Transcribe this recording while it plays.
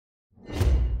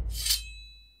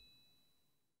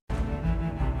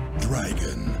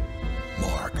dragon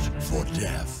marked for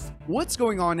death. What's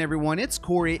going on, everyone? It's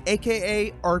Corey,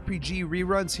 aka RPG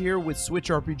Reruns, here with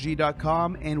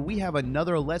Switchrpg.com, and we have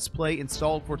another Let's Play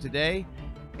installed for today,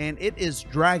 and it is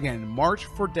Dragon March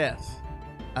for Death,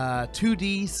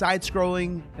 2D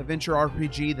side-scrolling adventure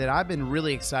RPG that I've been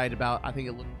really excited about. I think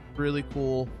it looks really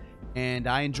cool, and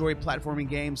I enjoy platforming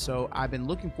games, so I've been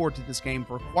looking forward to this game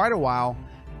for quite a while.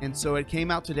 And so it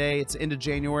came out today. It's end of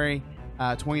January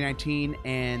 2019,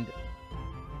 and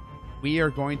we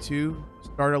are going to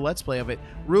start a Let's Play of it.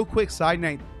 Real quick side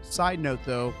note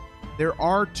though, there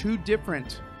are two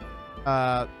different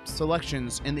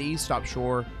selections in the eStop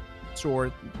store.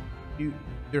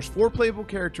 There's 4 playable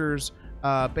characters.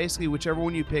 Basically, whichever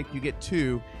one you pick, you get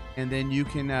 2, and then you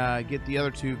can get the other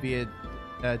 2 via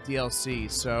DLC.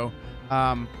 So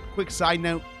quick side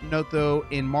note though,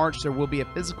 in March there will be a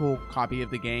physical copy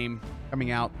of the game coming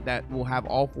out that will have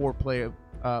all 4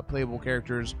 playable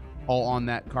characters all on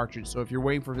that cartridge. So if you're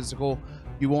waiting for physical,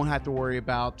 you won't have to worry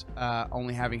about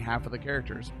only having half of the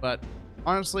characters. But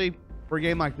honestly, for a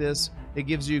game like this, it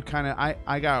gives you kind of,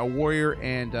 I got a warrior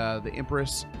and the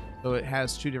Empress, so it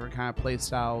has 2 different kind of play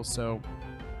styles, so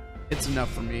it's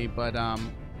enough for me. But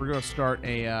we're going to start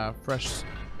a fresh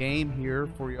game here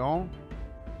for y'all,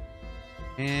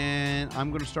 and I'm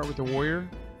going to start with the warrior.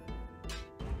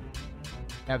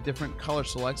 Have different color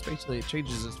selects. Basically, it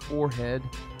changes his forehead.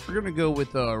 We're going to go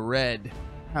with red.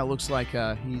 Kind of looks like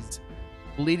he's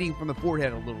bleeding from the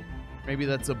forehead a little. Maybe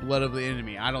that's the blood of the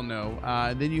enemy. I don't know.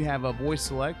 Then you have a voice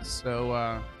select.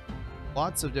 So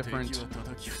lots of different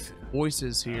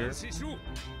voices here.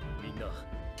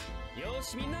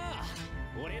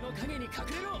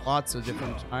 Lots of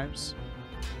different types.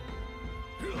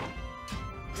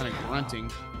 Kind of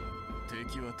grunting. I'm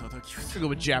gonna go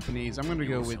with Japanese. I'm gonna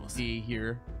go with D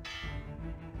here.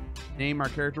 Name our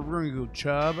character. We're gonna go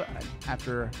Chubb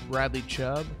after Bradley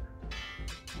Chubb.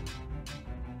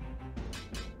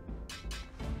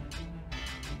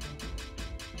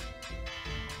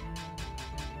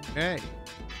 Okay,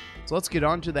 so let's get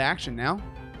on to the action now.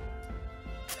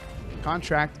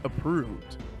 Contract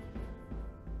approved.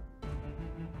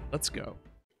 Let's go.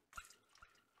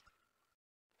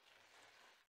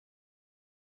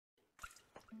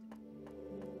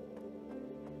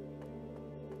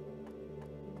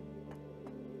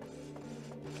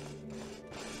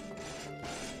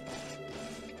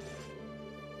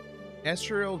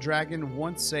 Astral Dragon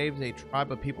once saved a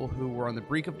tribe of people who were on the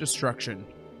brink of destruction.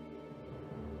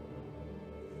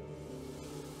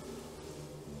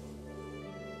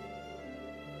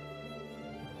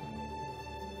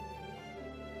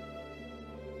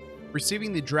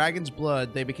 Receiving the dragon's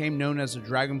blood, they became known as the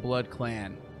Dragonblood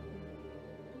Clan.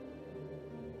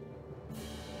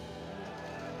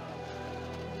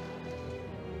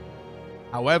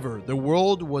 However, the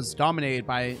world was dominated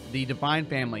by the Divine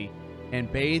Family and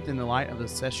bathed in the light of the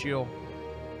celestial.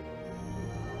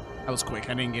 That was quick.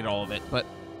 I didn't get all of it, but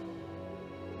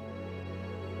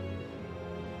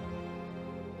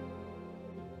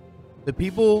the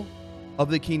people of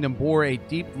the kingdom bore a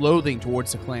deep loathing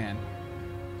towards the clan.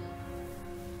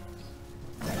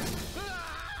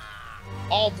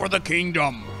 All for the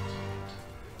kingdom.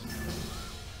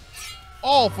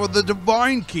 All for the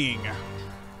Divine King.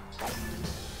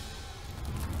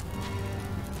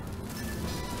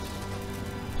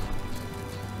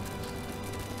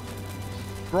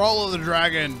 Thrall of the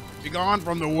dragon, be gone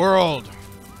from the world.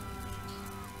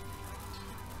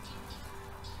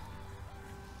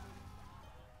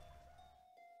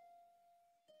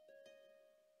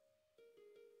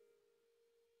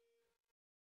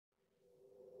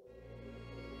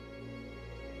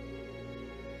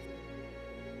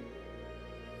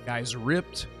 Guys,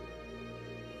 ripped.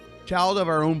 Child of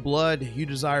our own blood, you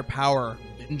desire power,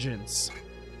 vengeance.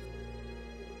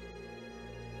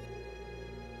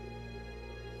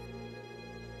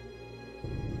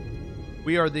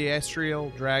 We are the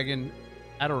Astral Dragon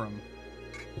Atruum.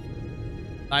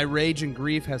 Thy rage and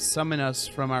grief has summoned us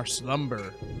from our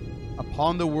slumber.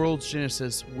 Upon the world's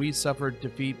genesis, we suffered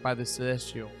defeat by the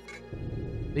celestial.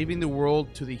 Leaving the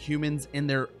world to the humans in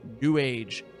their new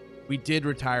age, we did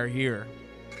retire here.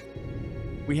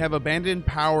 We have abandoned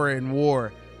power in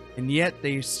war, and yet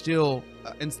there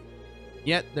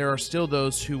are still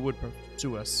those who would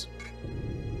pursue us.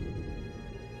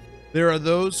 There are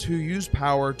those who use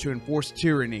power to enforce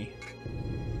tyranny,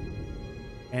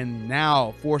 and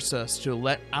now force us to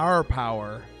let our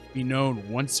power be known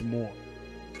once more.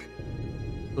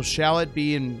 So shall it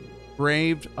be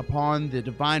engraved upon the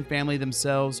Divine Family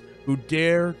themselves, who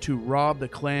dare to rob the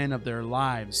clan of their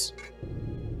lives.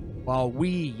 While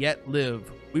we yet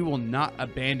live, we will not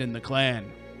abandon the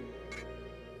clan.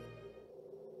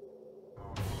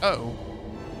 Uh-oh.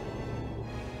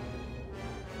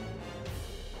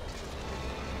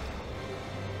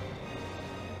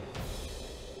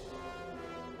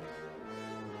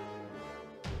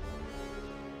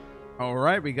 All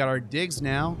right, we got our digs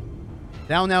now.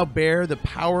 Thou now bear the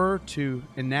power to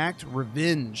enact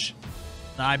revenge.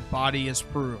 Thy body is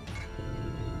proof.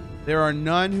 There are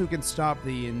none who can stop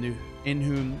thee in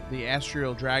whom the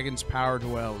Astral Dragon's power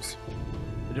dwells.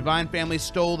 The divine family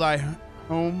stole thy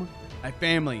home, thy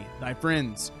family, thy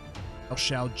friends. Thou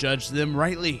shalt judge them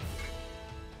rightly.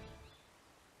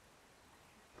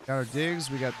 Got our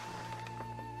digs. We got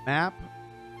map.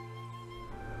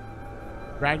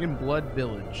 Dragonblood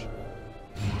Village.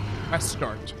 Press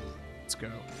start. Let's go.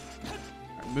 All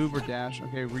right, move or dash.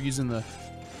 Okay, we're using the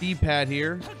D-pad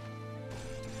here.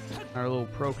 Our little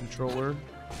pro controller.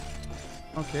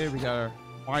 Okay, we got our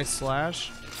Y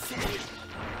slash.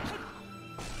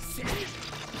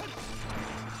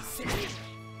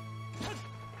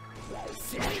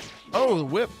 Oh, the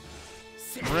whip.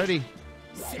 I'm ready.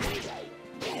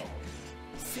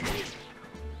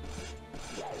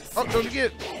 Oh, don't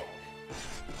get.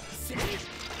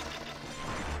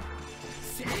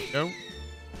 Go.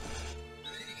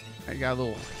 I got a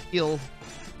little heal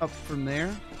up from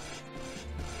there.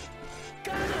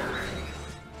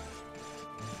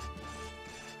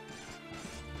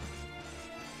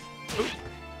 Oop.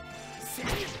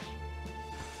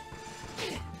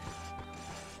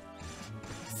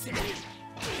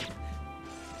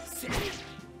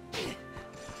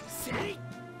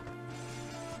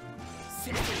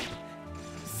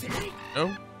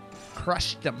 Oh,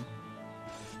 crushed him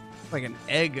like an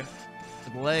egg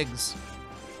with legs.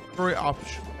 Destroy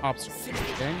obstacle.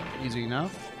 Okay, easy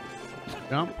enough.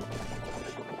 Jump.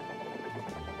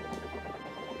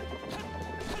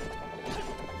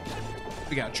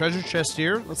 We got a treasure chest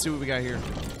here. Let's see what we got here.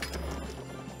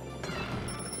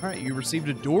 All right, you received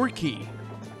a door key.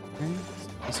 Okay,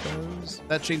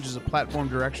 that changes the platform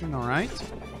direction. All right.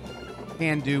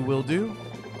 Can do, will do.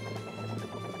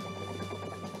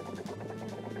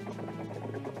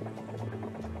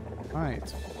 All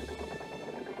right.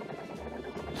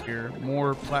 Here,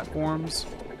 more platforms.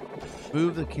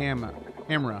 Move the camera.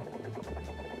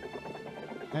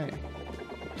 Okay.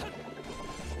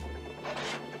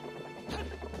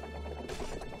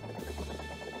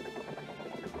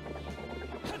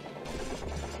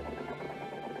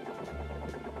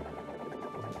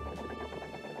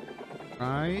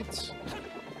 Right.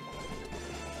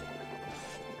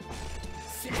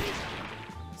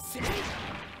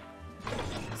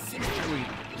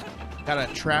 We got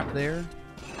a trap there.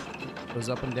 Goes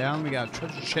up and down. We got a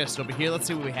treasure chest over here. Let's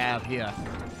see what we have here.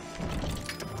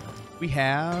 We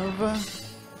have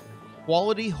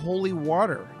quality holy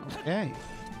water. Okay.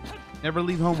 Never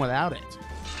leave home without it.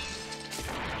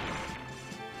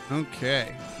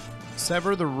 Okay.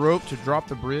 Sever the rope to drop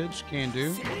the bridge. Can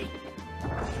do.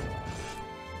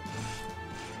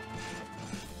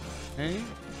 Okay.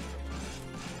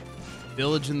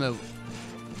 Village in the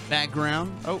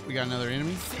background. Oh, we got another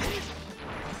enemy.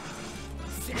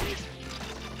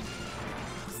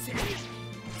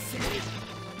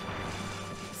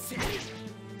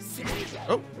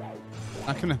 Oh,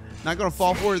 not gonna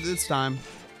fall for it this time.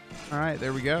 All right,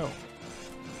 there we go.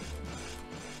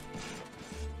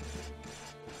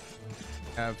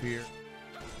 Have here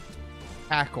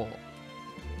tackle.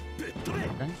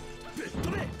 Okay.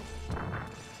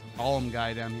 Golem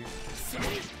guy down here.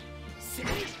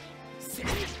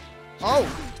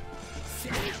 Oh.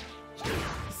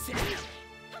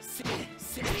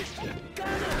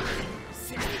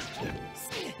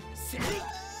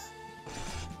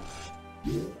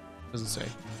 Doesn't say.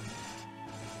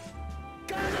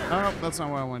 Oh, that's not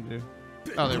what I want to do.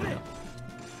 Oh, there we go.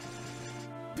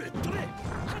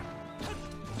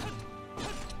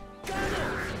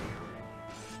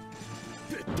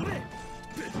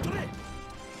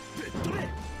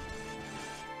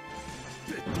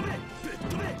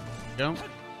 Go. All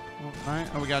right.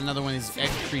 Oh, we got another one of these egg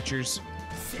creatures.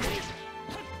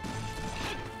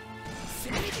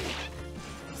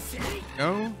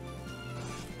 Go.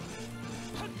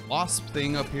 Wasp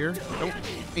thing up here. Oh,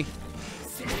 hey.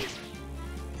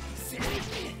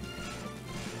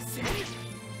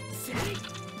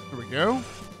 Here we go.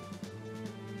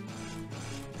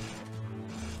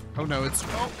 Oh no, it's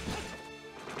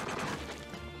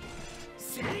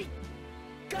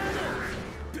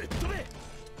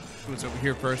who's over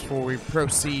here first before we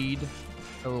proceed.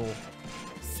 A little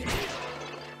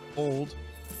hold.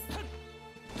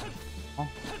 Oh.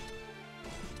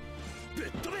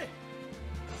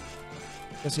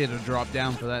 Guess he had to drop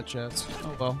down for that chest.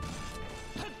 Oh well.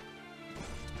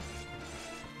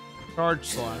 Charge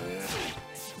slot.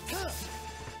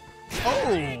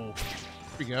 Oh! Here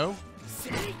we go.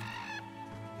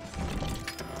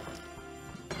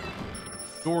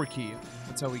 Door key.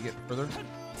 That's how we get further.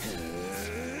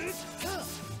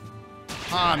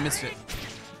 Ah, I missed it.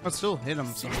 But still hit him.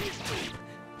 So.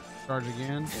 Charge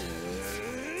again.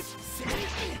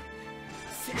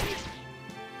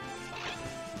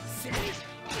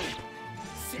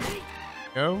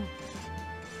 Go.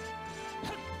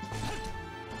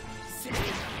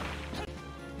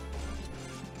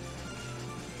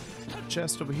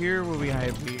 Chest over here. What do we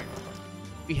have here?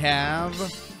 We have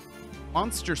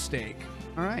monster steak.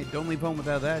 All right, don't leave home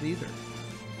without that either.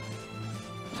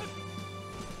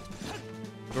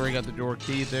 Already got the door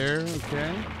key there. Okay.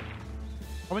 I'm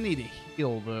gonna need a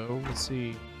heal though. Let's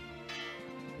see.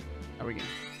 How we get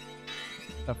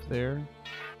stuff there?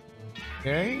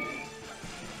 Okay.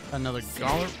 Another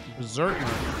Galler Berserker.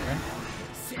 Okay.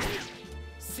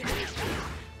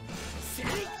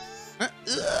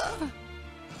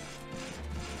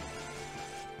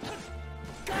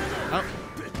 Oh.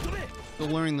 Still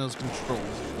learning those controls.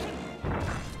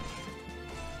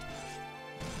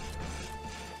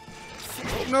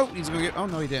 Oh no, he's gonna get. Oh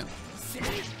no, he didn't.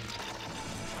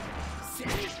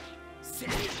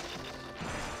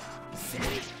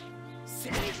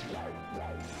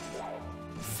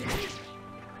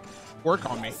 Work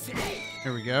on me.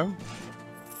 Here we go.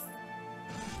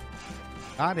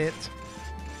 Got it.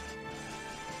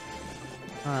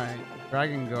 Alright,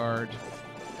 Dragon Guard.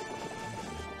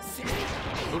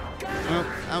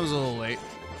 Oh, that was a little late.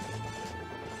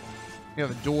 We have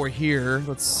a door here.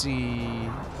 Let's see.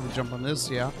 Can we jump on this?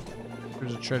 Yeah.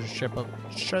 There's a treasure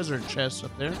chest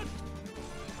up there.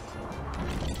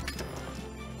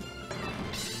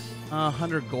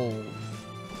 100 gold.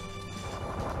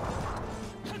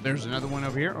 There's another one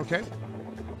over here. Okay.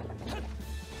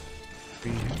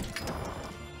 We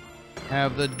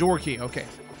have the door key. Okay.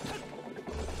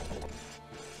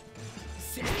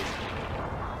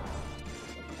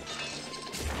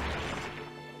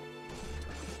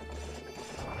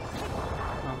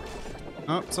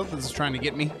 Oh, something's trying to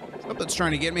get me. Something's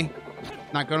trying to get me.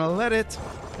 Not gonna let it.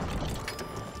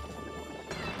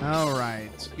 All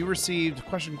right. You received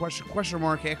question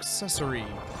mark accessory.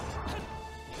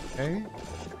 Okay.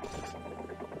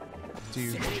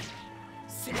 Do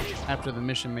after the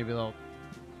mission, maybe they'll.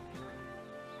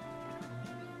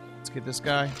 Let's get this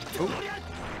guy. Oh.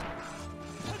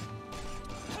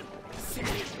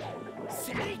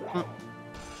 Huh.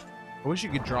 I wish you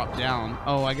could drop down.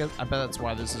 Oh, I bet that's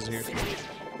why this is here.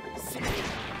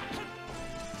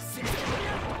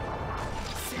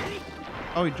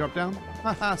 Oh, he dropped down?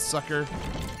 Haha, sucker.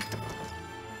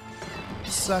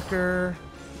 Sucker.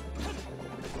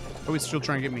 Oh, he's still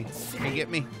trying to get me. Can't get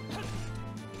me.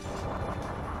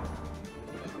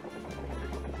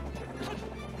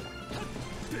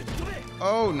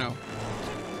 Oh, no.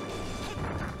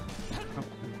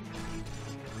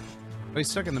 Oh,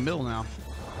 he's stuck in the middle now.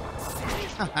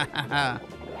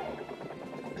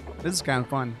 This is kind of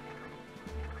fun.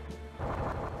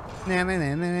 Nah, nah,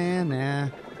 nah, nah, nah.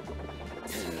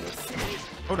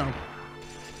 Oh no.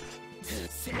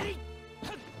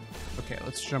 Okay,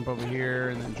 let's jump over here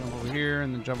and then jump over here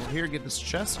and then jump over here. Get this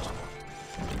chest.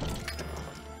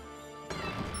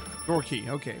 Door key.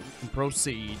 Okay, we can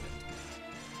proceed.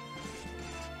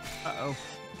 Uh-oh.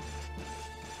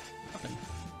 Nothing.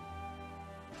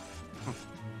 Huh.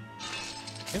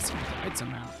 Guess he died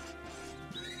somehow.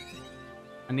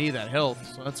 I need that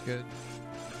health, so that's good.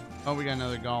 Oh, we got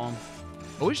another golem.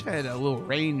 I wish I had a little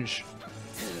range.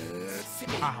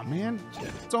 Ah, man.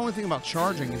 It's the only thing about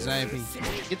charging is that if he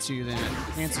hits you, then it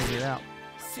cancels it out.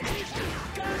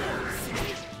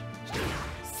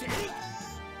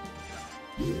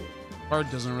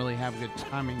 Card doesn't really have good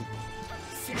timing.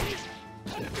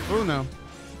 Oh, no.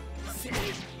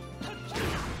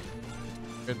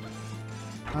 Good.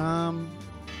 Oh.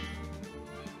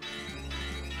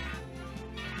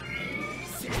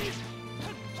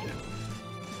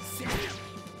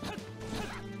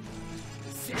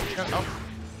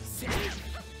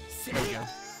 There we go.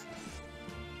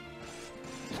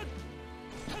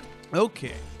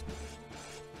 Okay.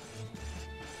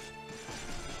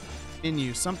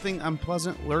 Menu. Something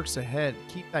unpleasant lurks ahead.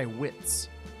 Keep thy wits.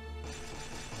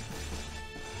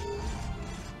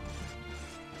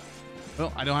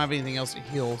 Well, I don't have anything else to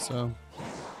heal, so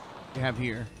we have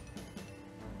here.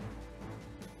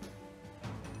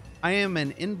 I am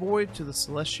an envoy to the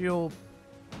celestial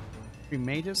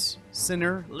Medius.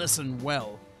 Sinner, listen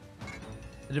well.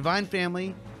 The divine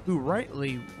family, who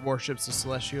rightly worships the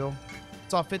celestial,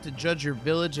 saw fit to judge your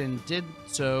village and did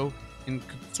so in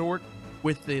consort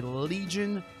with the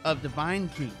Legion of Divine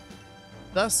King.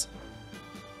 Thus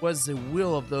was the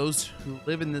will of those who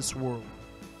live in this world.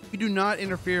 We do not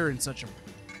interfere in such a way.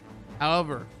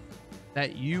 However,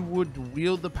 that you would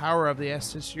wield the power of the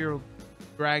Astral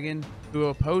Dragon who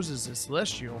opposes the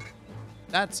Celestial,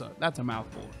 that's a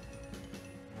mouthful.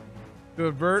 To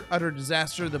avert utter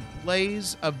disaster, the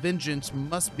blaze of vengeance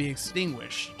must be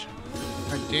extinguished.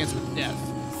 Alright, dance with death.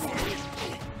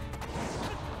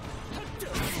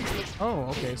 Oh,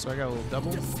 okay, so I got a little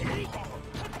double.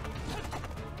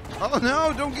 Oh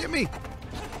no, don't get me!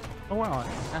 Oh wow.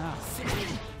 Ah.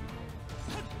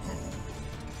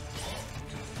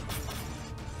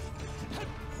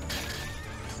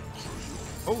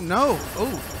 Oh no!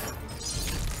 Oh!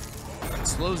 That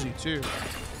slows you too.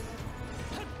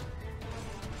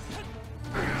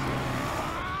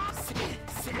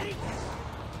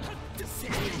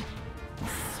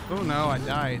 Oh no, I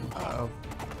died. Uh-oh.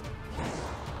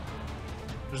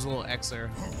 There's a little X there.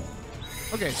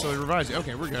 Okay, so it revives you.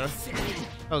 Okay, we're good.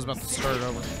 I was about to start it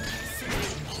over.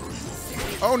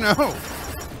 Oh no!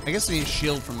 I guess I need a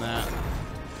shield from that.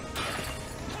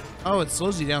 Oh, it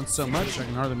slows you down so much I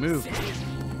can hardly move.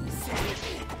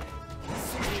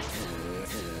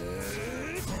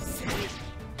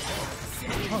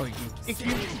 Oh, he can kick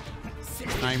you?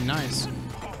 I'm nice.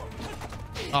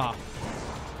 Ah.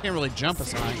 Can't really jump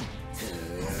as high.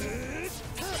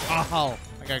 Oh,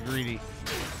 I got greedy.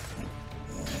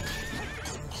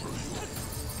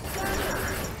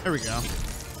 There we go.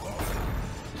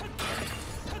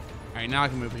 Alright, now I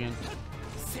can move again.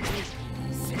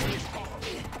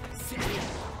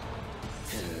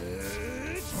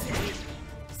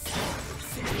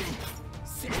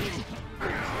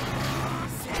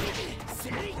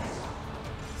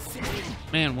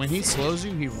 Man, when he slows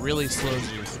you, he really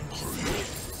slows you.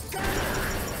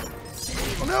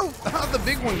 Oh no! Oh, the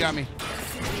big one got me.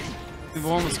 We've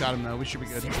almost got him though. We should be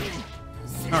good.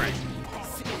 Alright.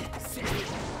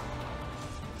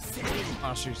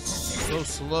 Oh, she's so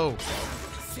slow.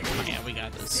 Oh, yeah, we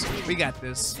got this. We got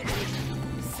this.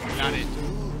 Got it.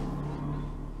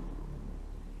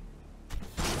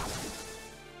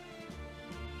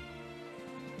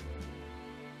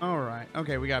 Alright.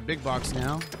 Okay, we got a big box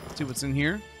now. Let's see what's in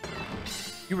here.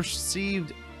 You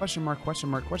received question mark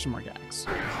X.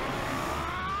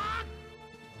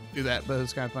 Do that, but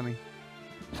it's kind of funny.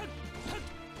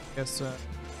 Guess,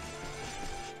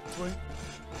 this way?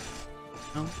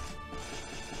 No?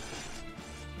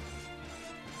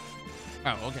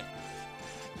 Oh, okay.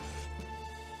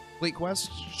 Complete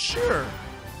quest? Sure.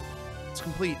 It's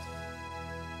complete.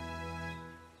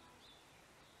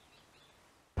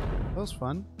 That was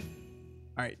fun.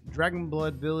 Alright,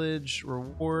 Dragonblood Village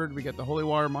reward. We got the Holy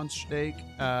Water Monster Steak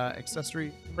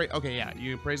accessory. Okay, yeah,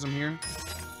 you praise them here.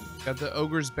 Got the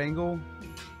Ogre's Bangle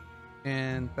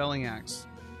and Felling Axe.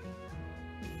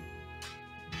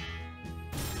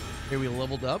 Okay, we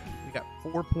leveled up. We got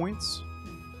 4 points.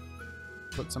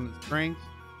 Put some in strength.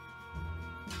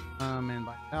 And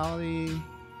vitality.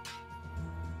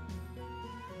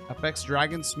 Affects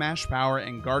Dragon Smash Power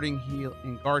and guard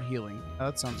healing. Oh,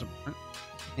 that sounds important.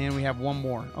 And we have one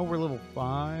more. Oh, we're level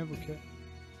 5. Okay.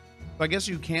 So I guess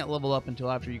you can't level up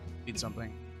until after you complete something.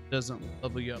 It doesn't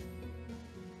level you up.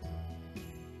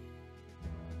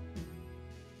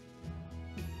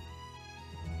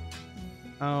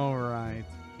 All right.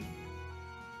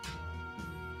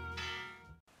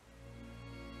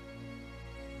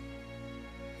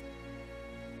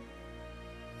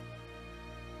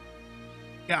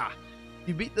 Yeah.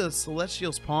 You beat the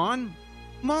Celestial's pawn?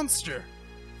 Monster.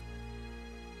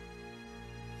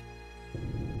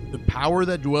 The power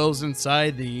that dwells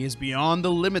inside thee is beyond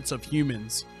the limits of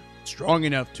humans, strong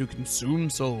enough to consume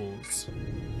souls.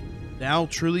 Thou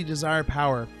truly desire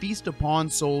power, feast upon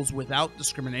souls without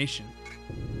discrimination.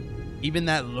 Even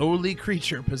that lowly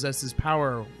creature possesses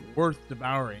power worth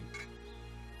devouring.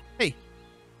 Hey,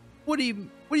 what do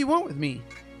you want with me?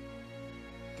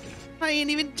 I ain't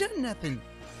even done nothing.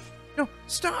 No,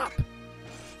 stop.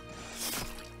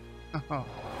 Oh.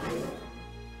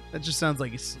 That just sounds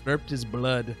like he slurped his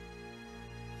blood.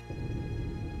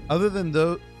 Other than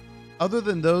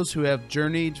those who have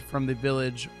journeyed from the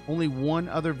village, only one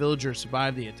other villager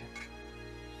survived the attack.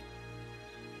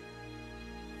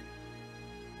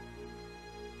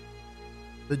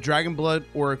 The Dragonblood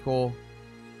Oracle,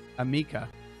 Amica.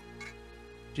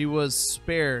 She was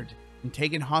spared and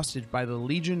taken hostage by the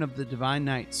Legion of the Divine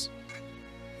Knights.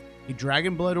 A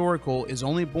Dragonblood Oracle is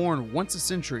only born once a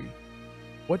century.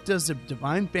 What does the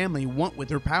divine family want with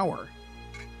her power?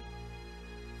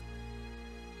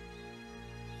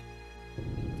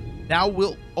 Thou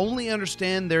wilt only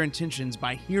understand their intentions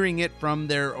by hearing it from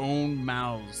their own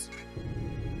mouths.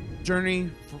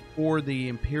 Journey for the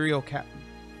Imperial capital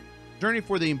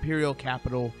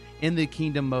in the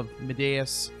Kingdom of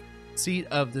Medius, seat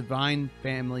of divine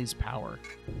family's power.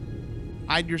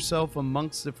 Hide yourself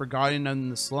amongst the forgotten in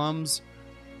the slums,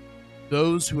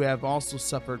 those who have also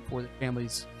suffered for the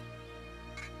families.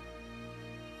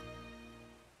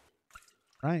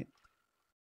 Right.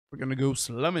 We're gonna go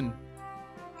slumming.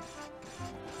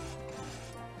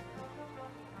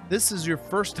 This is your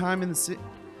first time in the city.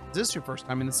 Is this your first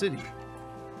time in the city?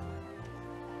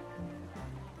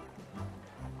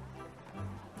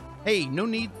 Hey, no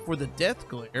need for the death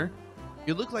glare.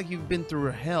 You look like you've been through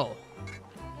a hell.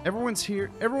 Everyone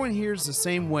here is the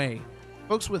same way.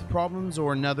 Folks with problems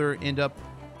or another end up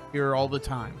here all the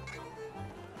time.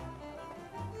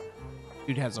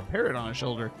 Dude has a parrot on his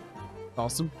shoulder.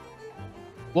 Awesome.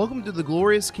 Welcome to the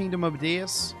glorious Kingdom of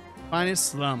Medius, finest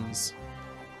slums.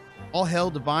 All hail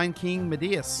divine King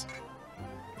Medius.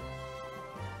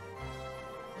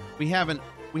 We have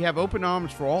open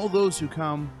arms for all those who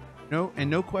come, no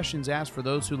questions asked for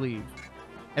those who leave.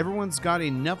 Everyone's got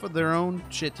enough of their own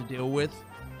shit to deal with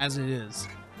as it is.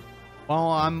 While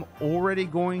I'm already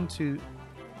going to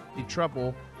be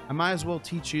trouble, I might as well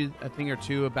teach you a thing or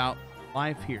two about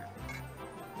life here.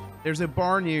 There's a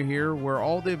bar near here where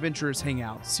all the adventurers hang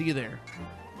out. See you there.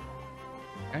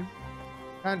 Okay.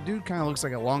 That dude kind of looks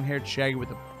like a long-haired shaggy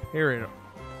with a parrot.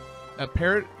 A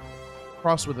parrot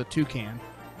crossed with a toucan.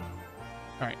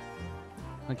 All right.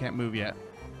 I can't move yet.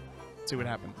 Let's see what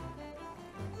happens.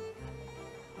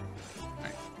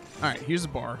 All right. Here's the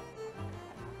bar.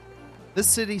 This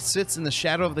city sits in the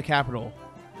shadow of the capital.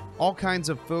 All kinds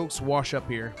of folks wash up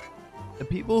here. The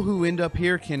people who end up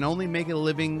here can only make a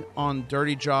living on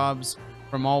dirty jobs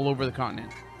from all over the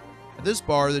continent. At this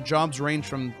bar, the jobs range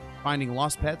from finding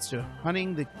lost pets to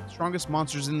hunting the strongest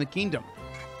monsters in the kingdom.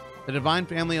 The divine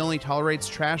family only tolerates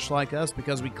trash like us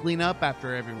because we clean up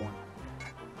after everyone.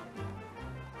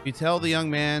 You tell the young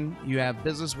man you have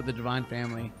business with the divine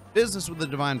family. Business with the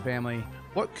divine family.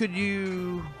 What could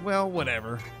you... well,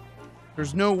 whatever.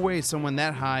 There's no way someone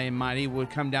that high and mighty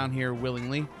would come down here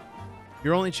willingly.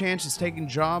 Your only chance is taking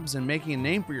jobs and making a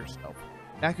name for yourself.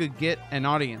 That could get an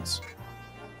audience.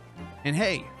 And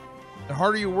hey, the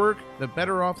harder you work, the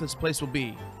better off this place will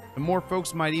be. The more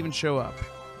folks might even show up.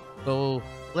 So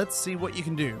let's see what you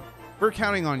can do. We're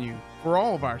counting on you, for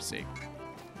all of our sake.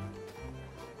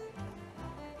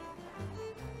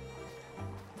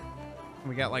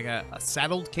 We got like a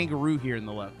saddled kangaroo here in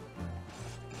the left.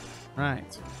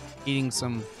 Right. Eating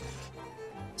some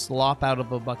slop out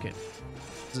of a bucket.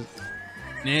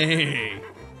 Nay.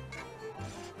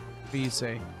 What do you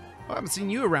say? Well, I haven't seen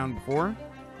you around before.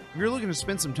 If you're looking to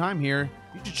spend some time here,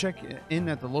 you should check in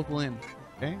at the local inn.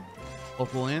 Okay?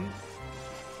 Local inn.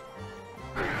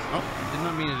 Oh, did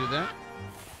not mean to do that.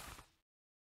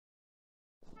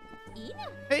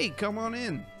 Hey, come on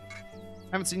in.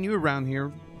 Haven't seen you around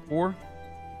here before.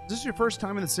 Is this your first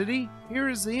time in the city? Here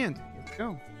is the inn. Here we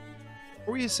go.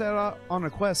 Before you set out on a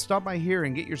quest, stop by here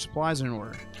and get your supplies in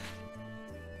order.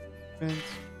 And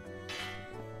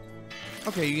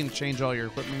okay, you can change all your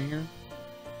equipment here.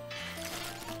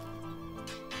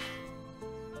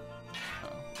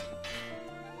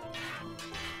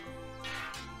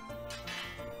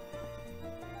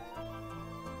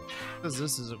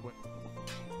 This is a...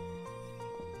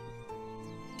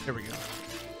 There we go.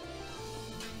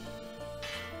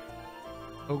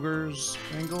 Ogre's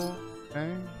angle.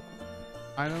 Okay.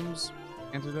 Items.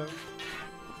 Antidote.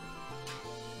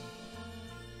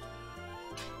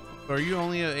 So are you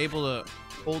only able to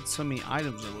hold so many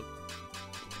items?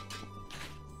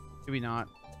 Maybe not.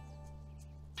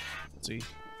 Let's see.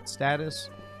 Status.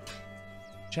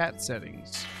 Chat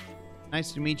settings.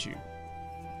 Nice to meet you.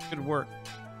 Good work.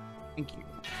 Thank you.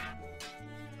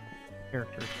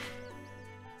 Character.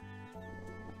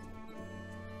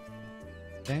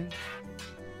 Okay.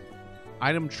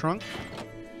 Item trunk.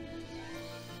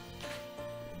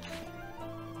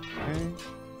 Okay.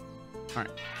 All right.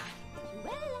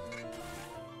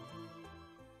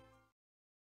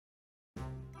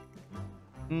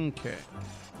 Okay.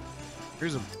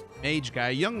 Here's a mage guy,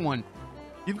 a young one.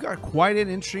 You've got quite an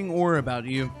interesting aura about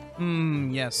you.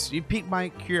 Yes, you piqued my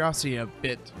curiosity a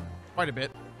bit. Quite a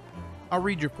bit. I'll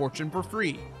read your fortune for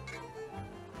free.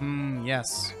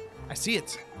 Yes. I see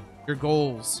it. Your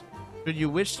goals. Should you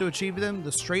wish to achieve them,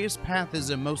 the straightest path is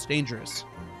the most dangerous.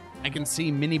 I can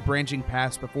see many branching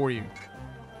paths before you.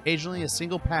 Occasionally a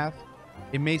single path.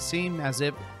 It may seem as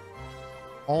if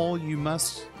all you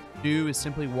must do is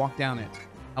simply walk down it.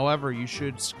 However, you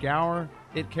should scour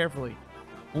it carefully.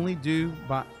 Only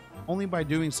Only by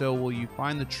doing so will you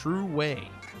find the true way.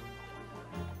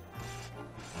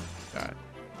 God.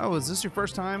 Oh, is this your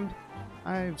first time?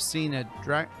 I've seen a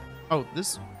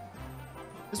this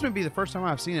may be the first time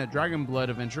I've seen a Dragonblood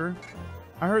adventure.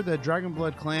 I heard the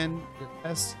Dragonblood Clan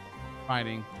detests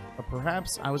fighting, but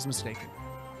perhaps I was mistaken.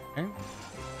 Okay.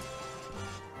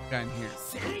 Got in here.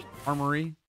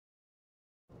 Armory.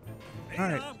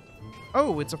 Alright.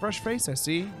 Oh, it's a fresh face, I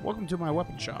see. Welcome to my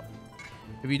weapon shop.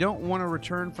 If you don't want to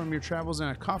return from your travels in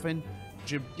a coffin, you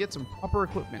should get some proper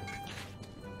equipment.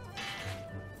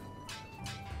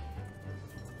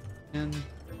 And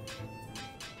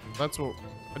that's what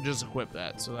I just equipped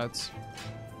that, so that's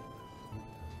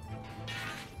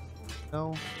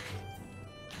no.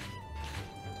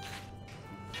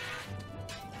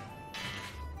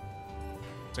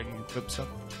 So I can equip stuff.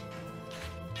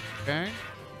 Okay.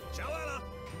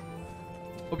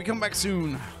 Hope you come back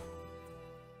soon.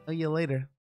 See you later.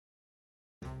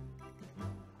 What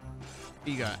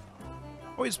you got?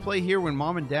 Always play here when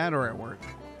mom and dad are at work.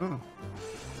 Oh.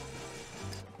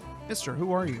 Mister,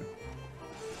 who are you?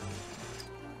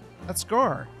 That's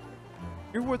Scar.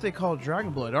 You're what they call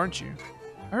Dragonblood, aren't you?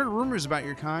 I heard rumors about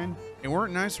your kind. They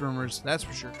weren't nice rumors, that's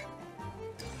for sure.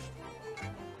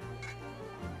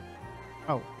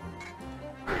 Oh.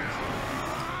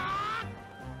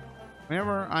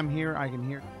 Whenever I'm here, I can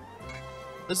hear.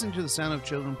 Listening to the sound of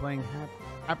children playing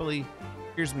happily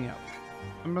cheers me up.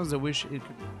 Sometimes I wish it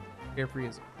could be carefree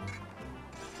as.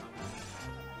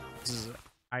 This is an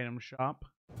item shop.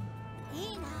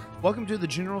 Welcome to the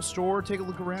general store. Take a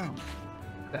look around.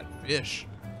 That fish.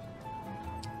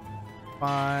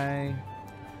 By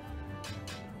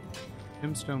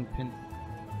gemstone pin.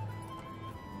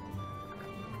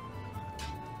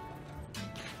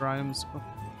 For items. Oh,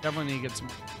 definitely need to get some.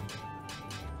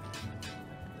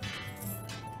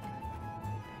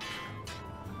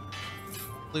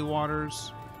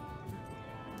 Waters.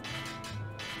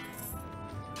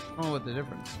 I don't know what the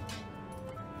difference.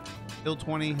 Hill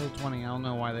 20, Hill 20. I don't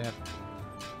know why they have.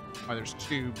 Why there's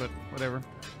two, but whatever.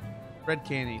 Red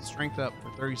candy, strength up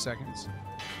for 30 seconds.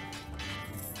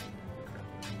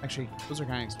 Actually, those are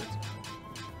kind of expensive.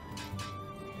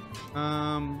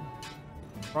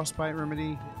 Frostbite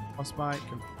remedy, frostbite.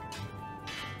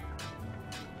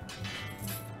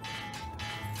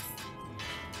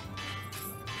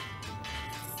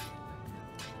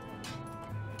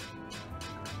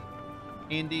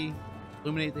 Candy,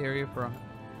 illuminate the area for a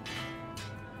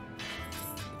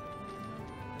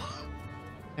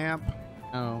amp.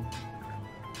 Oh,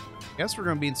 I guess we're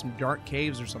gonna be in some dark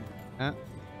caves or something like that.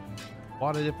 A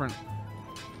lot of different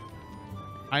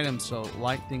items to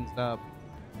light things up.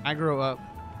 Aggro up.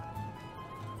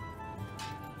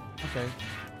 Okay.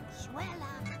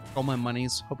 All my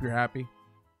monies. Hope you're happy.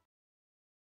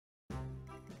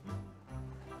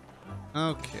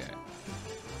 Okay.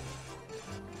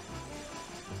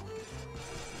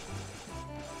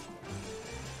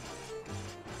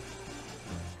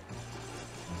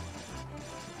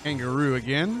 Kangaroo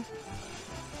again.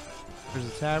 There's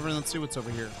a tavern. Let's see what's over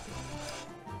here.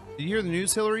 Did you hear the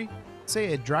news, Hillary?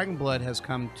 Say a Dragonblood has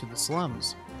come to the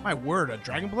slums. My word, a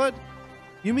Dragonblood?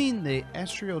 You mean the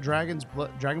Astral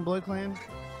Dragonblood Clan?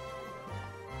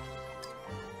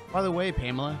 By the way,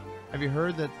 Pamela, have you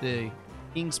heard that the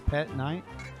king's pet knight?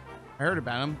 I heard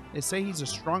about him. They say he's the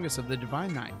strongest of the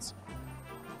divine knights.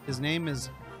 His name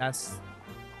is Asset.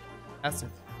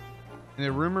 And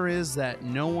the rumor is that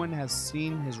no one has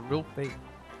seen his real fate.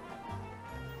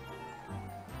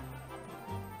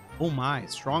 Oh my,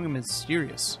 strong and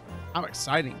mysterious. How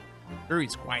exciting. Sure,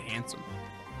 he's quite handsome.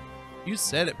 You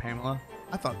said it, Pamela.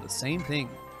 I thought the same thing.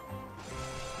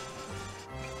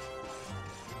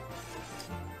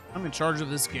 I'm in charge of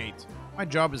this gate. My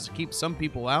job is to keep some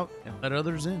people out and let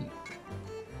others in.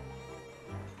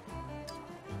 If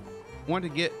you want to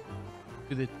get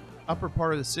to the upper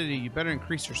part of the city, you better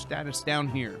increase your status down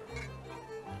here.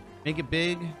 Make it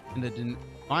big, and the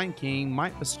Divine King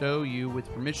might bestow you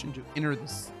with permission to enter the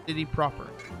city proper.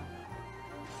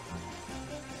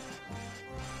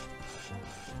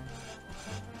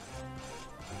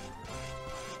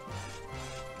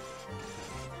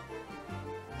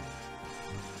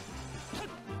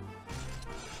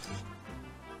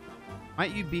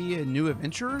 Might you be a new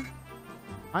adventurer?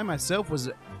 I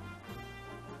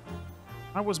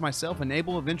was myself an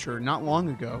able adventurer not long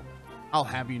ago. I'll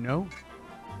have you know.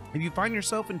 If you find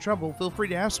yourself in trouble, feel free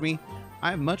to ask me.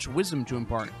 I have much wisdom to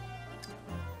impart.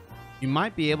 You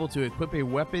might be able to equip a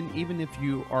weapon even if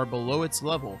you are below its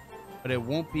level, but it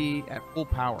won't be at full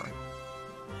power.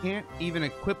 You can't even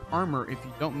equip armor if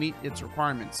you don't meet its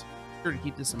requirements. Be sure to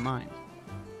keep this in mind.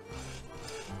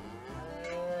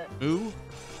 Ooh.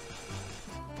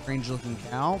 Strange looking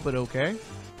cow, but okay.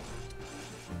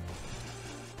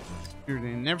 Weird,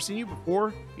 I've never seen you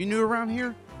before. You new around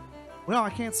here? Well, I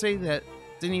can't say that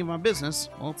it's any of my business.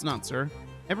 Well, it's not, sir.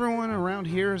 Everyone around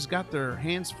here has got their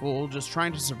hands full just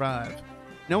trying to survive.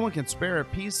 No one can spare a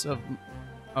piece of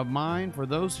mind for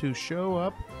those who show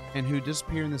up and who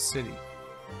disappear in the city.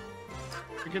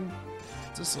 Freaking,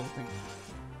 what's this little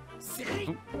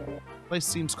thing? Oh, place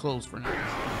seems closed for now.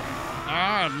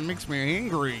 Ah, it makes me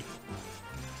angry.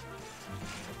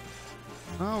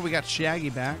 Oh, we got Shaggy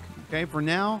back. Okay, for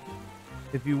now,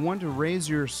 if you want to raise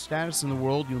your status in the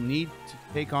world, you'll need to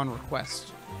take on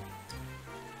requests.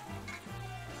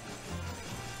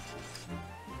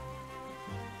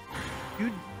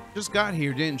 You just got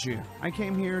here, didn't you? I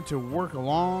came here to work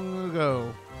long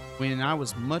ago when I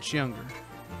was much younger.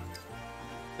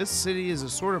 This city is a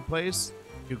sort of place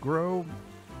you grow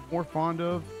more fond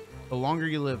of the longer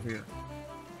you live here.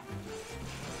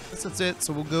 I guess that's it.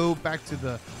 So we'll go back to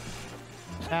the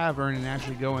tavern and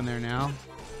actually go in there now.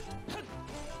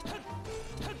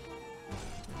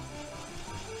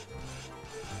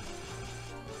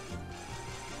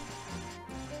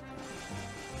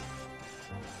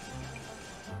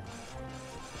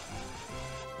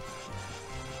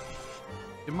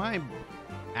 Did my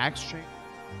axe change?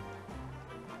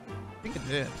 I think it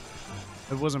did.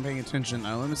 I wasn't paying attention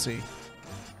though. Let me see.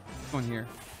 This one here.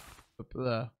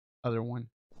 The other one.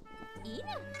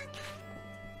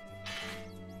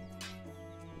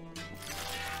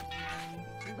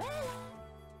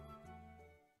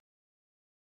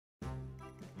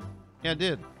 Yeah, it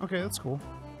did. Okay, that's cool.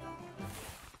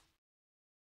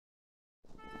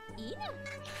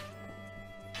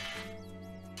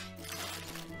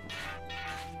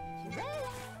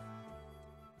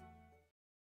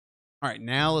 All right,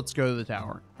 now let's go to the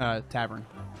tavern.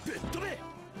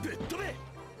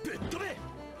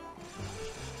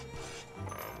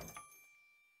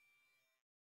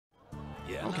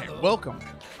 Okay, welcome.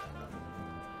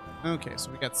 Okay, so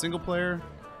we got single player,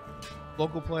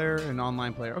 local player, and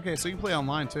online player. Okay, so you can play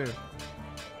online too.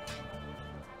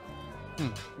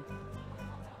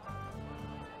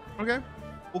 Okay,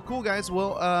 well, cool guys.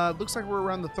 Well, looks like we're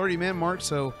around the 30-minute mark,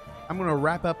 so I'm going to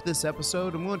wrap up this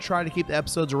episode. I'm going to try to keep the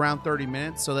episodes around 30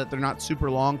 minutes so that they're not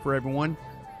super long for everyone.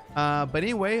 But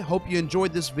anyway, hope you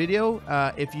enjoyed this video.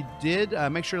 If you did,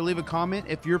 make sure to leave a comment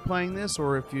if you're playing this,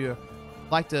 or if you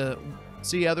like to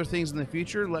see other things in the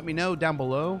future, let me know down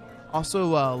below.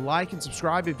 Also, like and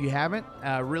subscribe if you haven't.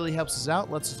 Really helps us out.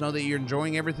 Lets us know that you're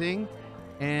enjoying everything.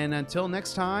 And until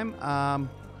next time,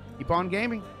 keep on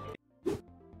gaming.